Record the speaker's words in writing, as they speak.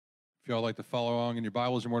y'all like to follow along in your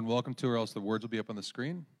Bibles, you're more than welcome to, or else the words will be up on the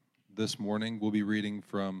screen. This morning, we'll be reading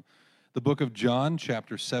from the book of John,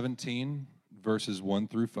 chapter 17, verses 1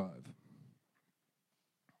 through 5.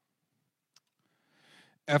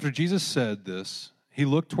 After Jesus said this, he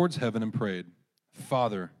looked towards heaven and prayed,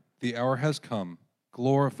 "Father, the hour has come.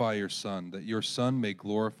 Glorify your Son, that your Son may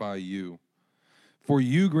glorify you. For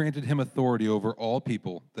you granted him authority over all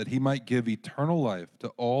people, that he might give eternal life to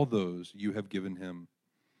all those you have given him.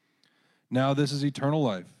 Now this is eternal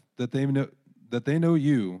life, that they know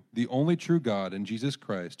you, the only true God, and Jesus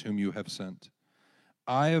Christ, whom you have sent.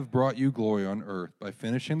 I have brought you glory on earth by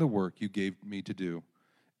finishing the work you gave me to do.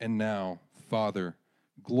 And now, Father,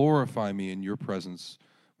 glorify me in your presence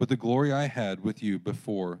with the glory I had with you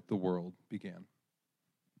before the world began."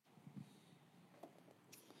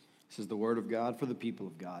 This is the word of God for the people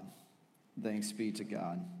of God. Thanks be to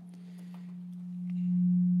God.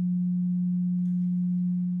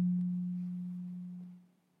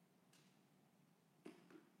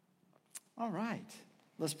 All right,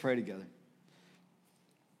 let's pray together.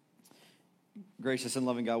 Gracious and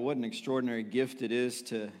loving God, what an extraordinary gift it is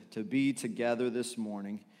to be together this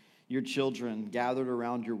morning, your children gathered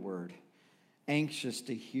around your word, anxious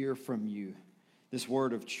to hear from you, this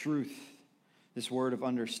word of truth, this word of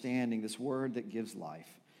understanding, this word that gives life.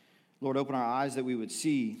 Lord, open our eyes that we would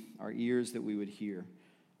see, our ears that we would hear,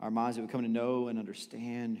 our minds that would come to know and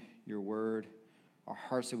understand your word, our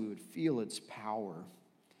hearts that we would feel its power.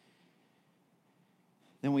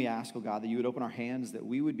 Then we ask, oh God, that you would open our hands, that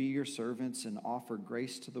we would be your servants and offer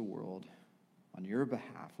grace to the world. On your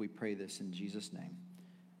behalf, we pray this in Jesus' name.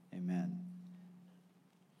 Amen.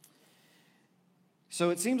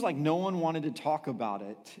 So it seems like no one wanted to talk about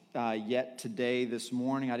it yet today, this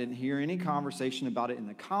morning. I didn't hear any conversation about it in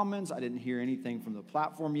the comments. I didn't hear anything from the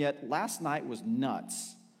platform yet. Last night was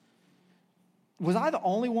nuts. Was I the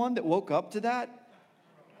only one that woke up to that?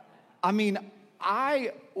 I mean,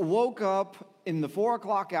 I woke up in the 4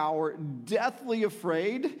 o'clock hour, deathly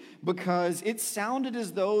afraid, because it sounded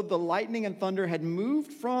as though the lightning and thunder had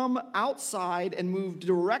moved from outside and moved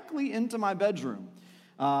directly into my bedroom.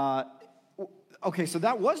 Okay, so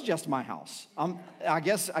that was just my house. I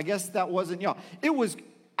guess that wasn't y'all. It was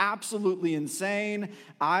absolutely insane.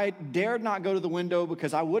 I dared not go to the window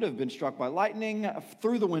because I would have been struck by lightning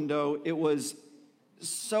through the window. It was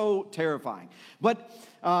so terrifying. But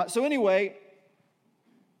so anyway,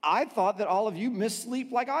 I thought that all of you missed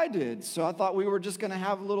sleep like I did. So I thought we were just going to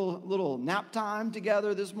have a little nap time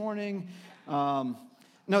together this morning.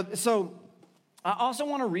 So I also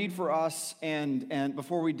want to read for us, and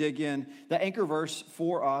before we dig in, the anchor verse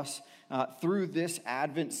for us through this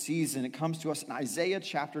Advent season. It comes to us in Isaiah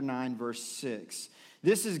chapter 9, verse 6.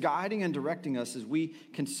 This is guiding and directing us as we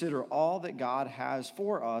consider all that God has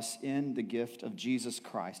for us in the gift of Jesus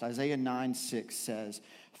Christ. Isaiah 9:6 says,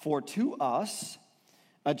 "For to us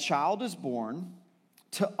a child is born,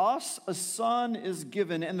 to us a son is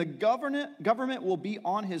given, and the government will be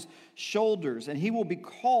on his shoulders, and he will be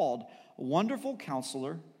called Wonderful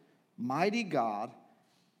Counselor, Mighty God,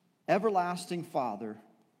 Everlasting Father,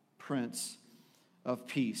 Prince of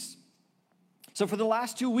Peace." So for the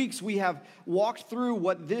last 2 weeks, we have walked through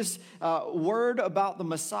what this word about the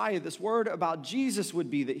Messiah, this word about Jesus would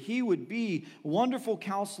be, that he would be Wonderful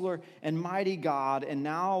Counselor and Mighty God. And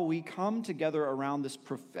now we come together around this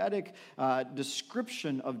prophetic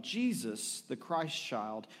description of Jesus, the Christ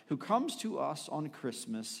child, who comes to us on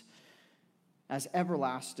Christmas as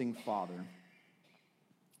Everlasting Father.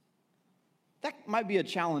 That might be a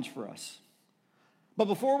challenge for us. But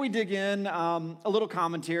before we dig in, a little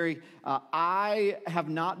commentary. I have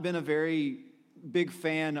not been a very big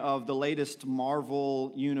fan of the latest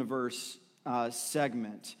Marvel Universe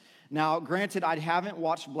segment. Now, granted, I haven't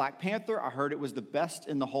watched Black Panther. I heard it was the best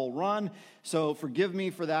in the whole run. So forgive me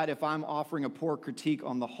for that if I'm offering a poor critique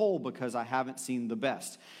on the whole, because I haven't seen the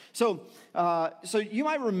best. So you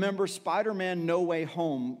might remember Spider-Man No Way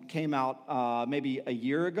Home came out maybe a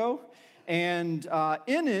year ago. And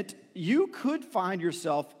in it, you could find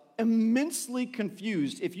yourself immensely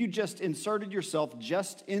confused if you just inserted yourself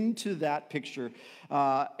just into that picture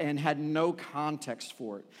and had no context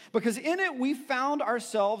for it. Because in it, we found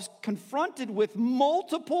ourselves confronted with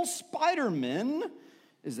multiple Spider-Men.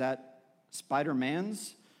 Is that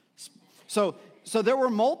Spider-Mans? So there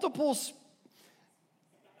were multiple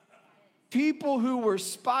people who were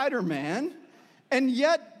Spider-Man, and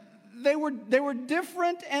yet they were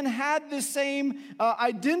different and had the same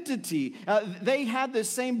identity. They had the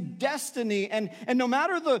same destiny. And no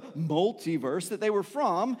matter the multiverse that they were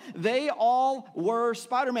from, they all were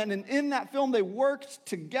Spider-Man. And in that film, they worked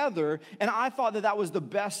together. And I thought that was the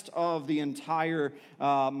best of the entire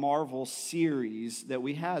Marvel series that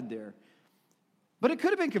we had there. But it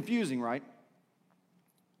could have been confusing, right?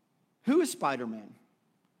 Who is Spider-Man?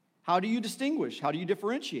 How do you distinguish? How do you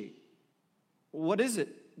differentiate? What is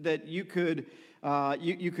it that you could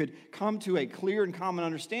come to a clear and common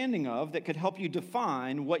understanding of that could help you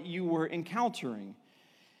define what you were encountering?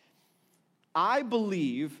 I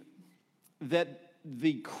believe that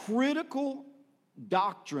the critical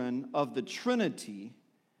doctrine of the Trinity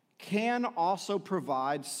can also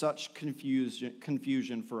provide such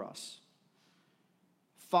confusion for us.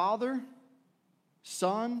 Father,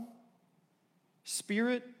 Son,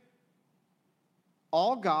 Spirit,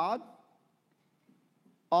 all God,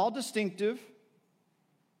 all distinctive,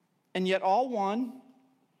 and yet all one.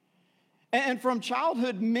 And from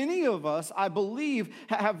childhood, many of us, I believe,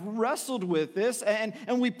 have wrestled with this, and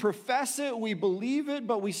we profess it, we believe it,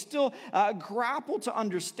 but we still grapple to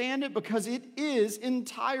understand it because it is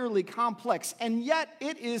entirely complex, and yet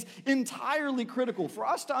it is entirely critical. For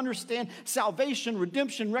us to understand salvation,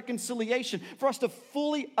 redemption, reconciliation, for us to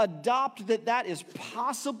fully adopt that is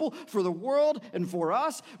possible for the world and for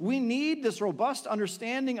us, we need this robust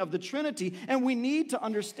understanding of the Trinity, and we need to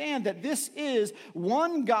understand that this is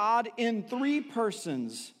one God in three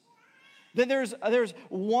persons. That there's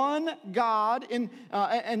one God,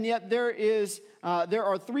 and yet there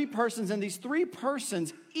are three persons, and these three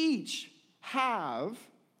persons each have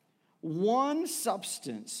one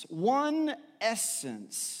substance, one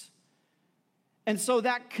essence. And so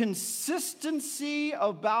that consistency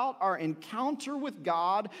about our encounter with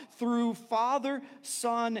God through Father,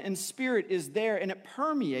 Son, and Spirit is there, and it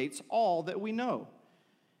permeates all that we know.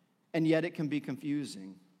 And yet it can be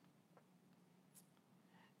confusing.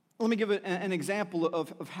 Let me give an example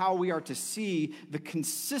of how we are to see the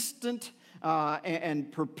consistent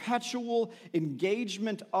and perpetual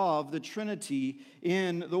engagement of the Trinity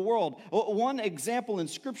in the world. One example in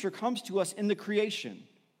Scripture comes to us in the creation.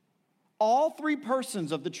 All three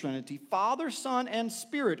persons of the Trinity, Father, Son, and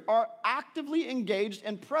Spirit, are actively engaged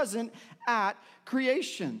and present at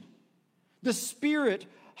creation. The Spirit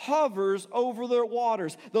hovers over the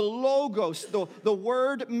waters. The Logos, the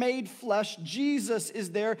Word made flesh, Jesus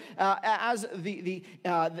is there as the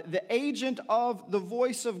agent of the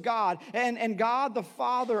voice of God. And God the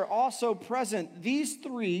Father also present. These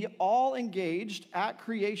three all engaged at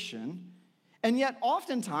creation. And yet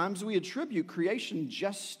oftentimes we attribute creation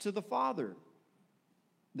just to the Father.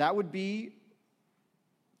 That would be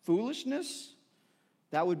foolishness.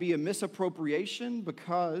 That would be a misappropriation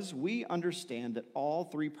because we understand that all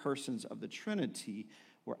three persons of the Trinity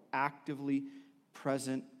were actively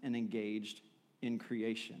present and engaged in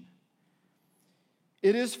creation.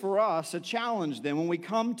 It is for us a challenge then when we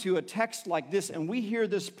come to a text like this and we hear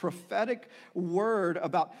this prophetic word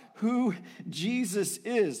about who Jesus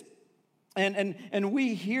is. And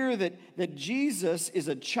we hear that Jesus is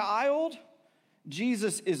a child,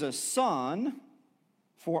 Jesus is a son.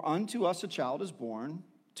 For unto us a child is born,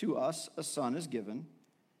 to us a son is given,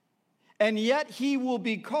 and yet he will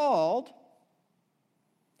be called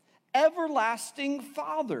Everlasting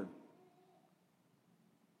Father.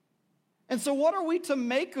 And so what are we to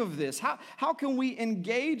make of this? How can we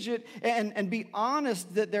engage it and be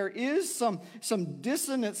honest that there is some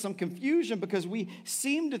dissonance, some confusion, because we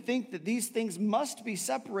seem to think that these things must be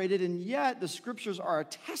separated, and yet the Scriptures are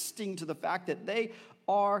attesting to the fact that they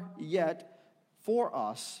are yet for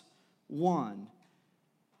us, one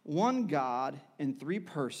God in three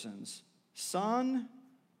persons, Son,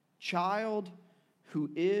 child, who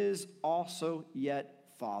is also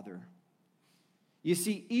yet Father. You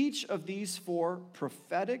see, each of these four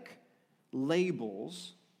prophetic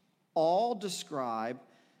labels all describe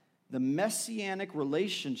the messianic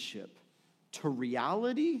relationship to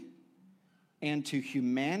reality and to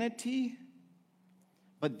humanity.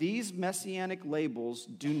 But these messianic labels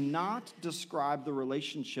do not describe the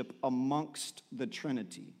relationship amongst the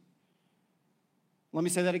Trinity. Let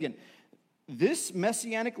me say that again. This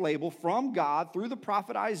messianic label from God through the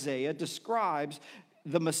prophet Isaiah describes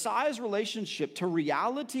the Messiah's relationship to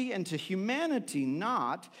reality and to humanity,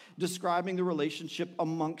 not describing the relationship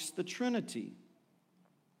amongst the Trinity.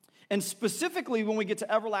 And specifically, when we get to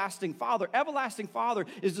Everlasting Father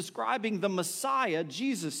is describing the Messiah,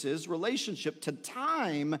 Jesus' relationship to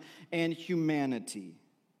time and humanity.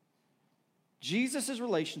 Jesus'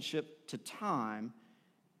 relationship to time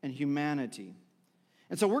and humanity.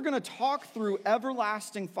 And so we're going to talk through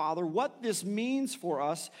everlasting Father, what this means for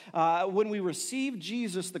us when we receive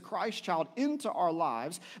Jesus, the Christ child, into our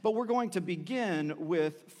lives. But we're going to begin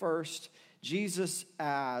with first, Jesus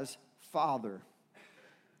as Father.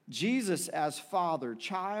 Jesus as Father,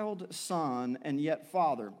 child, son, and yet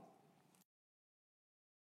Father.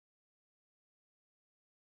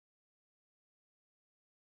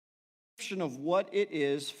 Of what it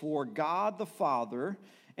is for God the Father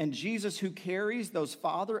and Jesus, who carries those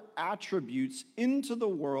Father attributes into the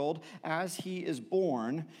world as he is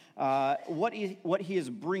born, what he is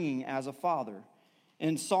bringing as a Father.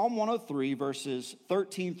 In Psalm 103, verses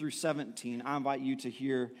 13 through 17, I invite you to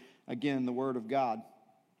hear again the word of God.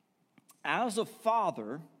 As a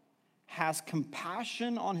father has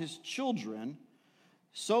compassion on his children,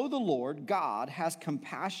 so the Lord God has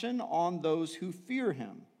compassion on those who fear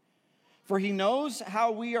him. For he knows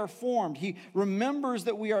how we are formed. He remembers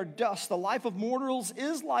that we are dust. The life of mortals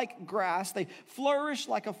is like grass. They flourish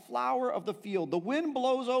like a flower of the field. The wind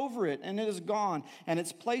blows over it, and it is gone, and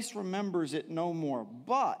its place remembers it no more.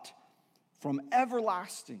 But from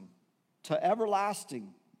everlasting to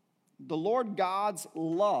everlasting, the Lord God's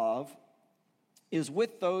love is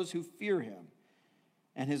with those who fear him,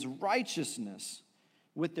 and his righteousness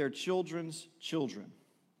with their children's children.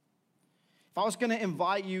 If I was going to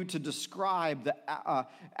invite you to describe the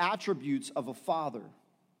attributes of a father,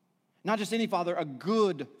 not just any father, a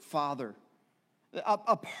good father,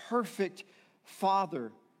 a perfect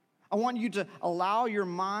father, I want you to allow your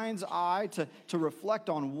mind's eye to reflect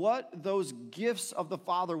on what those gifts of the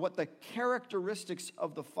Father, what the characteristics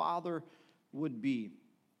of the Father would be.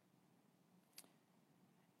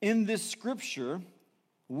 In this scripture,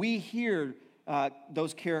 we hear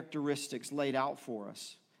those characteristics laid out for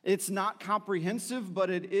us. It's not comprehensive, but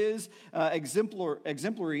it is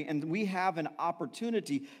exemplary, and we have an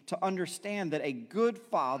opportunity to understand that a good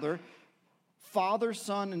father, Father,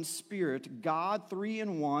 Son, and Spirit, God, three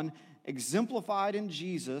in one, exemplified in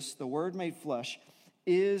Jesus, the Word made flesh,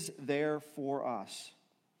 is there for us.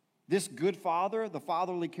 This good father, the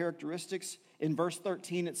fatherly characteristics, in verse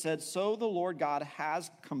 13 it said, "So the Lord God has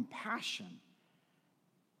compassion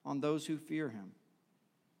on those who fear him."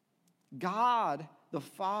 God, the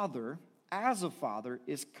Father, as a father,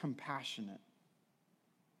 is compassionate.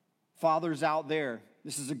 Fathers out there,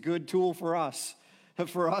 this is a good tool for us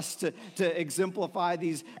to exemplify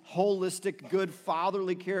these holistic, good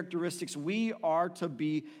fatherly characteristics. We are to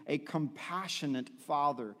be a compassionate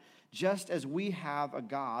father, just as we have a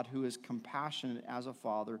God who is compassionate as a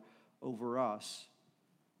father over us.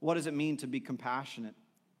 What does it mean to be compassionate?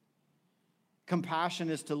 Compassion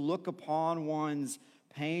is to look upon one's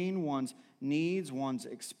pain, one's needs, one's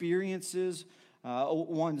experiences,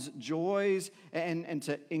 one's joys, and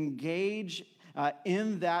to engage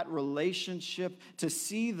in that relationship, to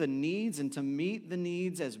see the needs and to meet the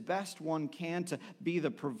needs as best one can, to be the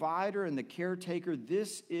provider and the caretaker.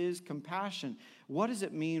 This is compassion. What does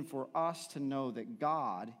it mean for us to know that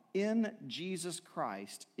God in Jesus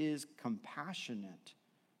Christ is compassionate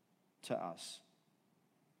to us?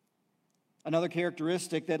 Another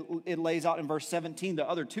characteristic that it lays out in verse 17, the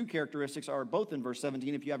other two characteristics are both in verse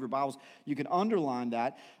 17. If you have your Bibles, you can underline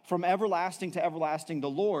that. From everlasting to everlasting, the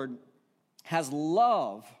Lord has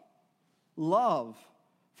love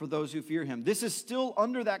for those who fear him. This is still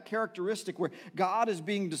under that characteristic where God is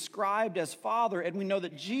being described as Father, and we know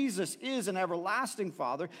that Jesus is an everlasting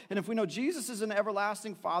Father. And if we know Jesus is an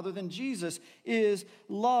everlasting Father, then Jesus is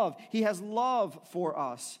love. He has love for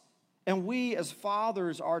us. And we as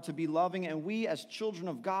fathers are to be loving, and we as children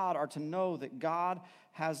of God are to know that God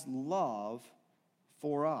has love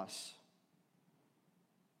for us.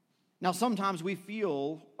 Now, sometimes we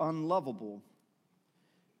feel unlovable.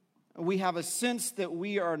 We have a sense that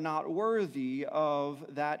we are not worthy of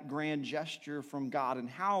that grand gesture from God. And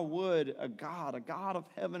how would a God of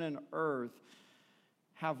heaven and earth,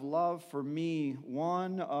 have love for me,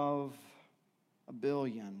 one of a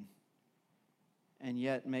billion? And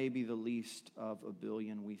yet maybe the least of a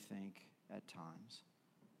billion, we think, at times.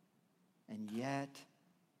 And yet,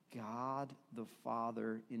 God the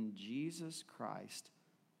Father in Jesus Christ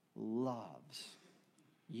loves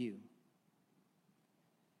you.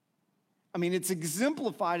 I mean, it's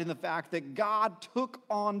exemplified in the fact that God took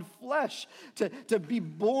on flesh to be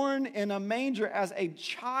born in a manger as a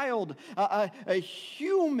child, a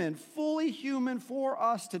human, fully human for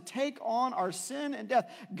us, to take on our sin and death.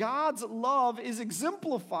 God's love is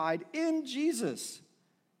exemplified in Jesus.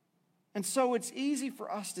 And so it's easy for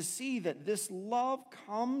us to see that this love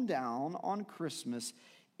come down on Christmas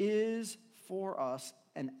is for us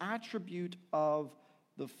an attribute of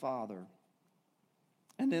the Father.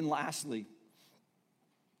 And then lastly,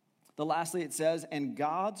 But lastly, it says, and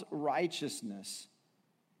God's righteousness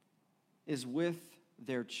is with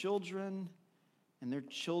their children and their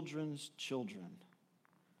children's children.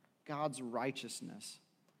 God's righteousness.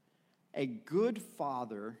 A good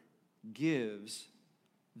father gives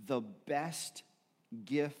the best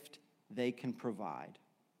gift they can provide.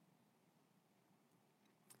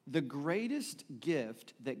 The greatest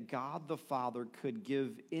gift that God the Father could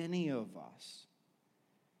give any of us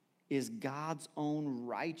is God's own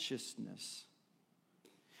righteousness.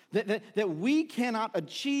 That we cannot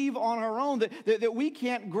achieve on our own, that we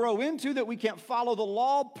can't grow into, that we can't follow the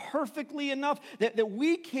law perfectly enough, that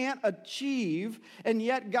we can't achieve, and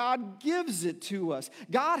yet God gives it to us.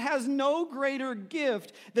 God has no greater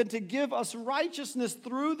gift than to give us righteousness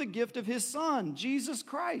through the gift of His Son, Jesus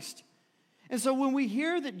Christ. And so when we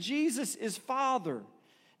hear that Jesus is Father,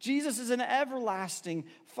 Jesus is an everlasting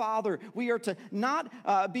Father, we are to not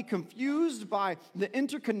be confused by the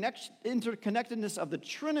interconnectedness of the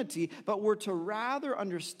Trinity, but we're to rather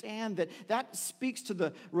understand that that speaks to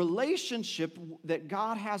the relationship that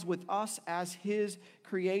God has with us as His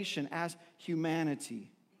creation, as humanity.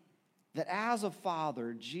 That as a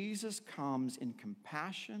Father, Jesus comes in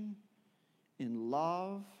compassion, in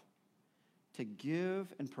love, to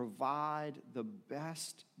give and provide the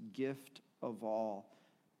best gift of all,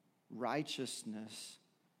 righteousness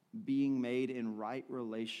being made in right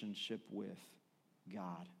relationship with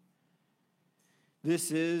God.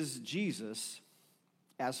 This is Jesus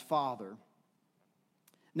as Father.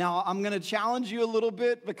 Now, I'm going to challenge you a little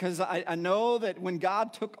bit because I know that when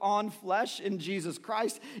God took on flesh in Jesus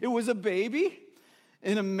Christ, it was a baby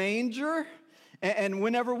in a manger. And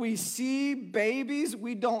whenever we see babies,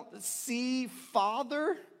 we don't see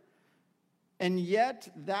Father. And yet,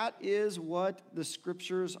 that is what the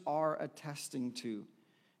scriptures are attesting to.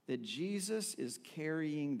 That Jesus is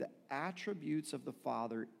carrying the attributes of the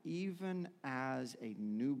Father even as a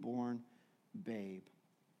newborn babe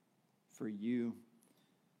for you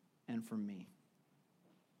and for me.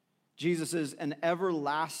 Jesus is an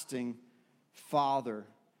everlasting Father.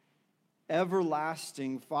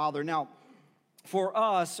 Everlasting Father. Now, for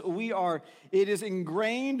us, it is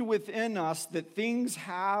ingrained within us that things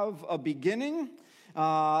have a beginning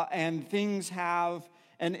and things have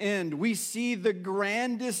an end. We see the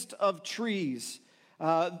grandest of trees.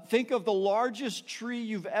 Think of the largest tree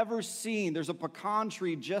you've ever seen. There's a pecan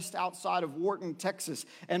tree just outside of Wharton, Texas.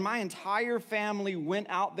 And my entire family went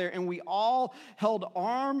out there and we all held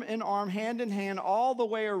arm in arm, hand in hand, all the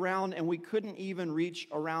way around, and we couldn't even reach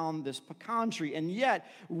around this pecan tree. And yet,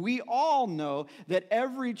 we all know that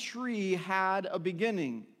every tree had a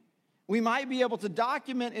beginning. We might be able to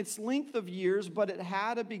document its length of years, but it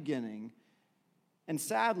had a beginning. And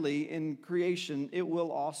sadly, in creation, it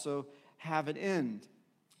will also have an end.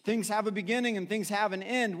 Things have a beginning and things have an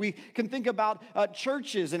end. We can think about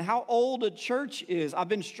churches and how old a church is. I've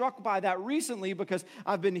been struck by that recently because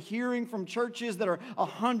I've been hearing from churches that are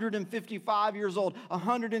 155 years old,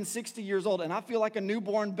 160 years old, and I feel like a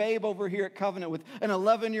newborn babe over here at Covenant with an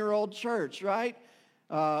 11-year-old church, right?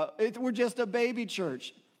 We're just a baby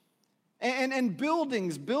church. And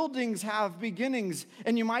buildings have beginnings.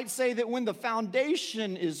 And you might say that when the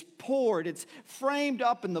foundation is poured, it's framed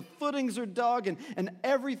up and the footings are dug and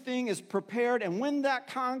everything is prepared. And when that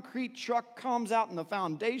concrete truck comes out and the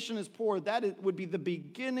foundation is poured, would be the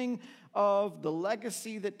beginning of the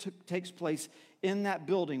legacy that takes place in that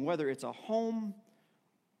building, whether it's a home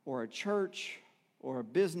or a church or a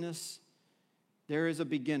business. There is a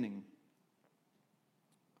beginning.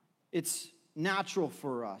 It's natural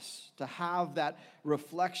for us to have that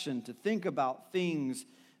reflection, to think about things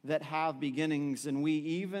that have beginnings, and we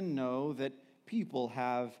even know that people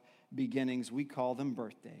have beginnings. We call them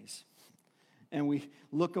birthdays. And we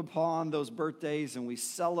look upon those birthdays and we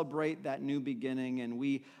celebrate that new beginning and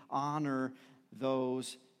we honor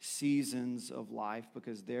those seasons of life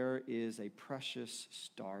because there is a precious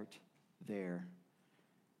start there.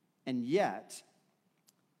 And yet,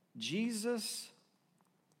 Jesus,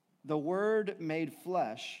 the Word made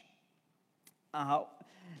flesh,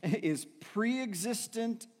 is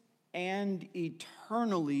pre-existent and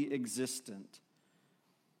eternally existent.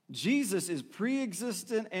 Jesus is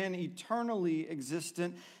pre-existent and eternally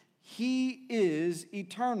existent. He is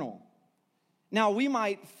eternal. Now, we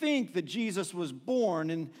might think that Jesus was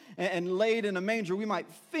born and laid in a manger. We might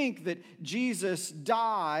think that Jesus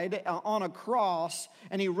died on a cross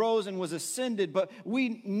and he rose and was ascended. But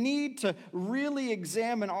we need to really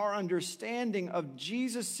examine our understanding of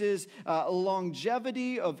Jesus'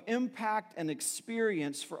 longevity of impact and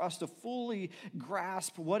experience for us to fully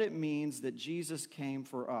grasp what it means that Jesus came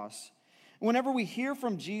for us. Whenever we hear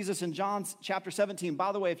from Jesus in John chapter 17,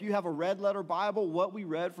 by the way, if you have a red letter Bible, what we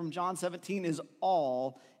read from John 17 is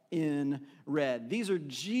all in red. These are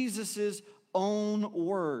Jesus's own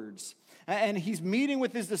words. And he's meeting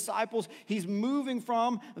with his disciples. He's moving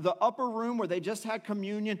from the upper room where they just had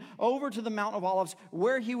communion over to the Mount of Olives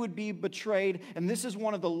where he would be betrayed. And this is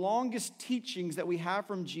one of the longest teachings that we have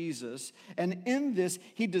from Jesus. And in this,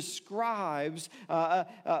 he describes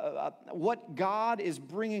what God is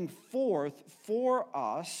bringing forth for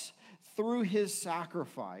us through his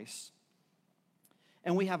sacrifice.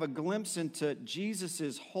 And we have a glimpse into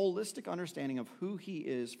Jesus' holistic understanding of who he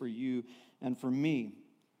is for you and for me.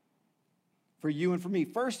 For you and for me.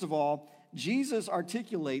 First of all, Jesus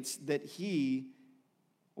articulates that he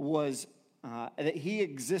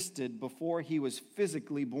existed before he was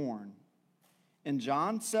physically born. In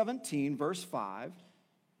John 17, verse 5,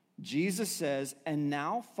 Jesus says, "And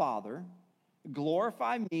now, Father,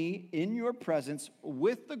 glorify me in your presence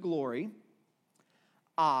with the glory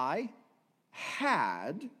I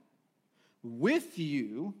had with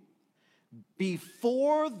you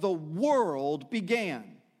before the world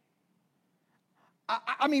began."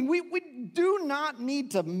 I mean, we do not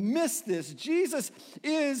need to miss this. Jesus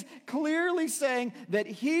is clearly saying that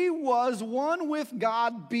he was one with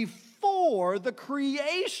God before the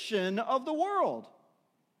creation of the world.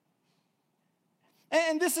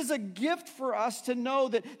 And this is a gift for us to know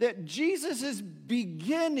that Jesus'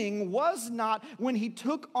 beginning was not when he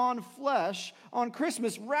took on flesh on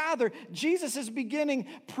Christmas. Rather, Jesus' beginning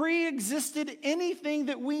pre-existed anything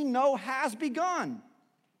that we know has begun.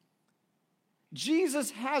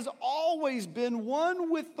 Jesus has always been one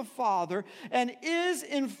with the Father and is,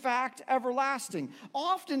 in fact, everlasting.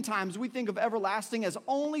 Oftentimes, we think of everlasting as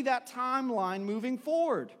only that timeline moving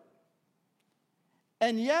forward.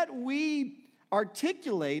 And yet, we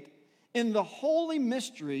articulate in the holy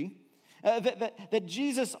mystery that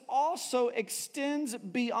Jesus also extends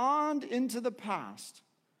beyond into the past.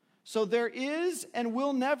 So there is and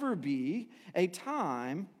will never be a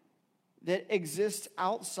time that exists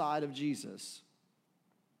outside of Jesus.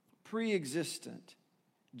 Pre-existent.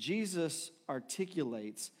 Jesus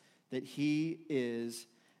articulates that he is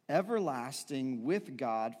everlasting with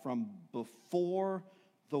God from before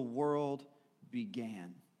the world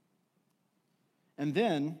began. And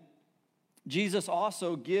then Jesus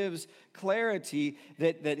also gives clarity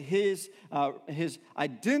that his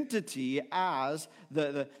identity as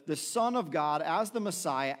the Son of God, as the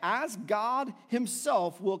Messiah, as God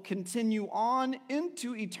himself will continue on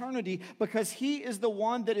into eternity because he is the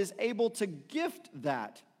one that is able to gift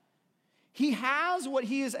that. He has what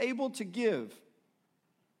he is able to give.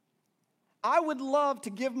 I would love to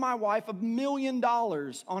give my wife $1 million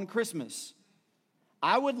on Christmas.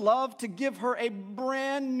 I would love to give her a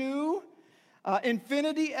brand new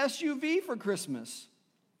Infiniti SUV for Christmas.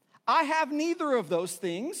 I have neither of those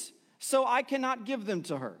things, so I cannot give them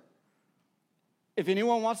to her. If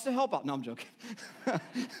anyone wants to help out, no, I'm joking.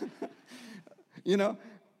 You know,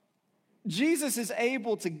 Jesus is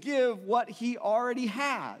able to give what he already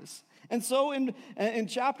has. And so in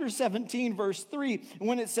chapter 17, verse 3,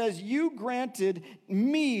 when it says, "You granted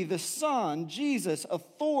me, the Son, Jesus,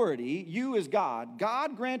 authority," you as God,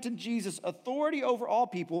 God granted Jesus authority over all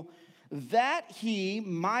people, that he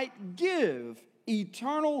might give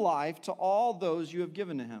eternal life to all those you have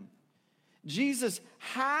given to him. Jesus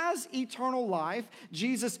has eternal life.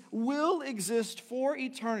 Jesus will exist for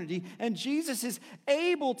eternity. And Jesus is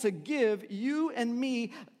able to give you and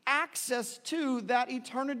me access to that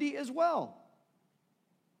eternity as well.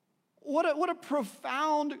 What a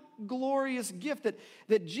profound, glorious gift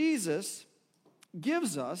that Jesus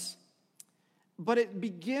gives us. But it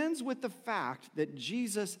begins with the fact that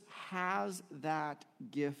Jesus has that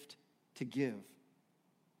gift to give.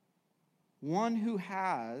 One who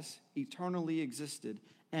has eternally existed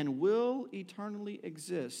and will eternally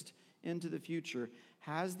exist into the future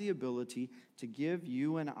has the ability to give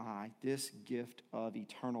you and I this gift of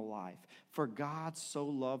eternal life. For God so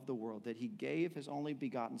loved the world that he gave his only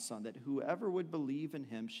begotten Son, that whoever would believe in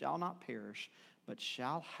him shall not perish, but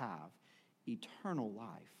shall have eternal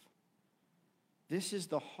life. This is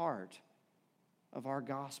the heart of our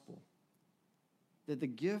gospel, that the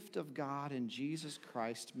gift of God in Jesus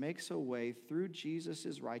Christ makes a way through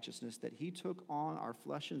Jesus' righteousness, that he took on our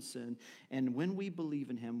flesh and sin, and when we believe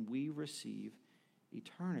in him, we receive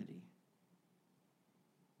eternity.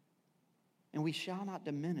 And we shall not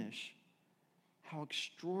diminish how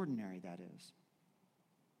extraordinary that is.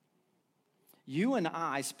 You and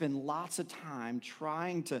I spend lots of time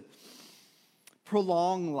trying to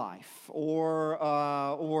prolong life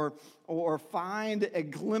or find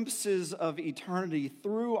glimpses of eternity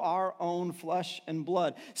through our own flesh and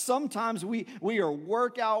blood. Sometimes we are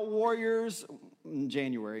workout warriors in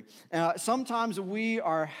January. Sometimes we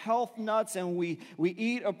are health nuts and we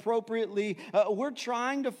eat appropriately. We're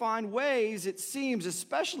trying to find ways, it seems,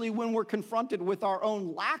 especially when we're confronted with our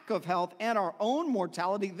own lack of health and our own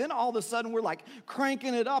mortality, then all of a sudden we're like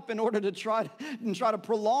cranking it up in order to try to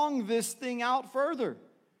prolong this thing out further.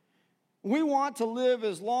 We want to live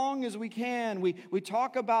as long as we can. We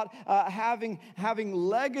talk about having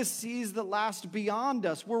legacies that last beyond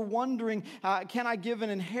us. We're wondering, can I give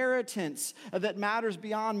an inheritance that matters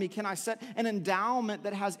beyond me? Can I set an endowment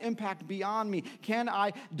that has impact beyond me? Can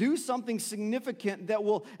I do something significant that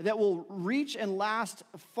will reach and last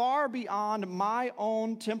far beyond my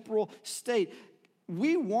own temporal state?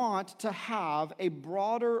 We want to have a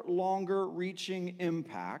broader, longer reaching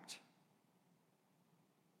impact.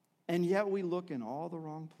 And yet we look in all the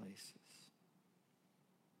wrong places.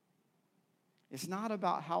 It's not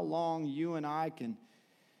about how long you and I can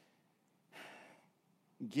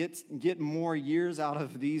get more years out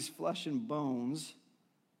of these flesh and bones.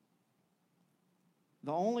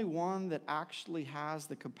 The only one that actually has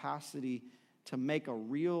the capacity to make a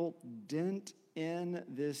real dent in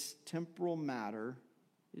this temporal matter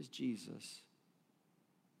is Jesus.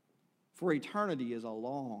 For eternity is a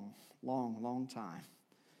long, long, long time.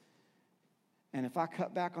 And if I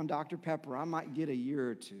cut back on Dr. Pepper, I might get a year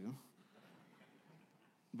or two.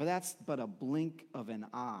 But that's but a blink of an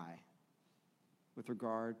eye with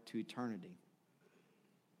regard to eternity.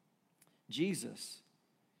 Jesus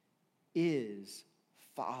is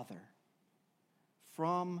Father.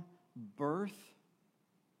 From birth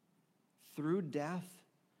through death,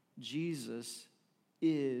 Jesus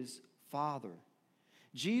is Father.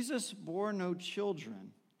 Jesus bore no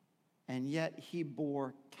children, and yet he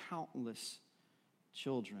bore countless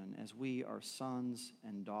children, as we are sons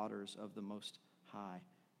and daughters of the Most High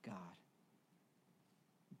God.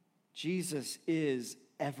 Jesus is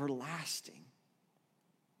everlasting,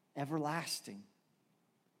 everlasting,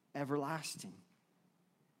 everlasting.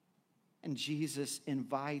 And Jesus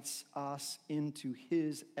invites us into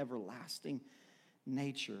his everlasting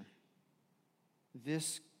nature.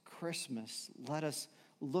 This Christmas, let us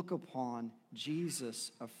look upon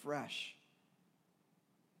Jesus afresh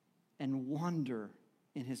and wonder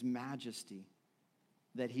in his majesty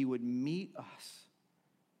that he would meet us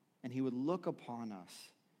and he would look upon us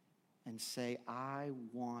and say, I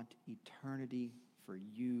want eternity for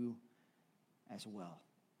you as well.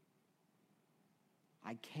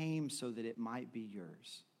 I came so that it might be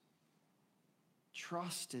yours.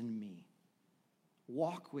 Trust in me.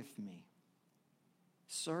 Walk with me.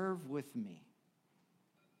 Serve with me.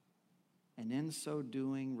 And in so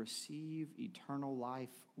doing, receive eternal life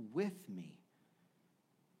with me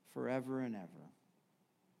forever and ever.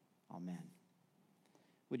 Amen.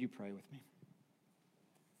 Would you pray with me?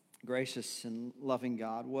 Gracious and loving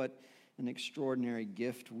God, what an extraordinary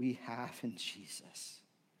gift we have in Jesus.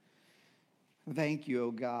 Thank you,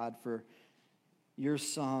 O God, for your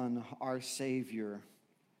Son, our Savior.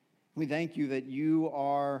 We thank you that you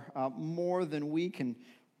are more than we can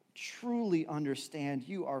truly understand.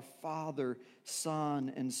 You are Father,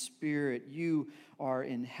 Son, and Spirit. You are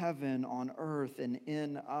in heaven, on earth, and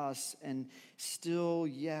in us. And still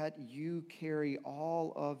yet you carry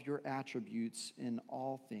all of your attributes in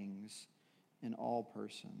all things, in all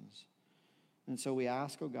persons. And so we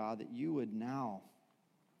ask, oh God, that you would now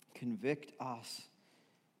convict us.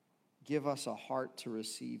 Give us a heart to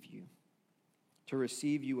receive you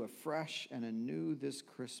afresh and anew this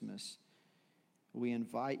Christmas. We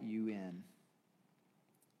invite you in,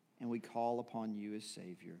 and we call upon you as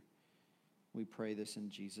Savior. We pray this in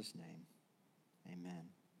Jesus' name. Amen.